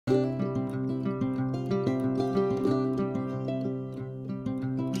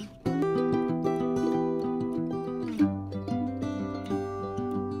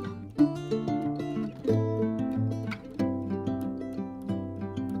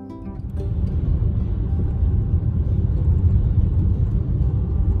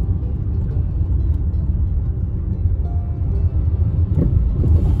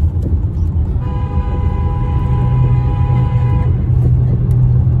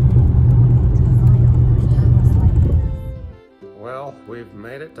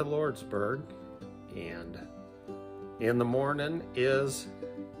to Lordsburg, and in the morning is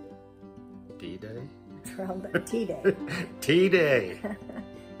D-Day? T-Day. T-Day.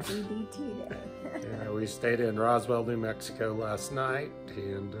 T-Day. Yeah, we stayed in Roswell, New Mexico last night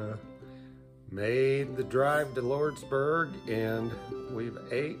and made the drive to Lordsburg, and we've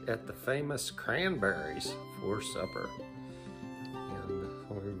ate at the famous Cranberries for supper. And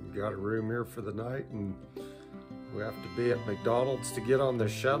we've got a room here for the night, and we have to be at McDonald's to get on the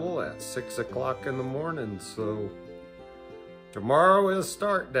shuttle at 6 o'clock in the morning, so tomorrow is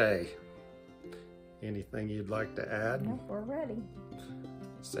start day. Anything you'd like to add? Nope, we're ready.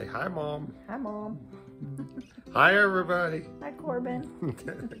 Say hi, Mom. Hi, Mom. Hi, everybody. Hi, Corbin.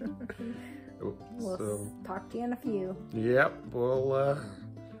 We'll talk to you in a few. Yep, we'll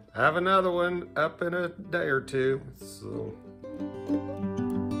have another one up in a day or two. So.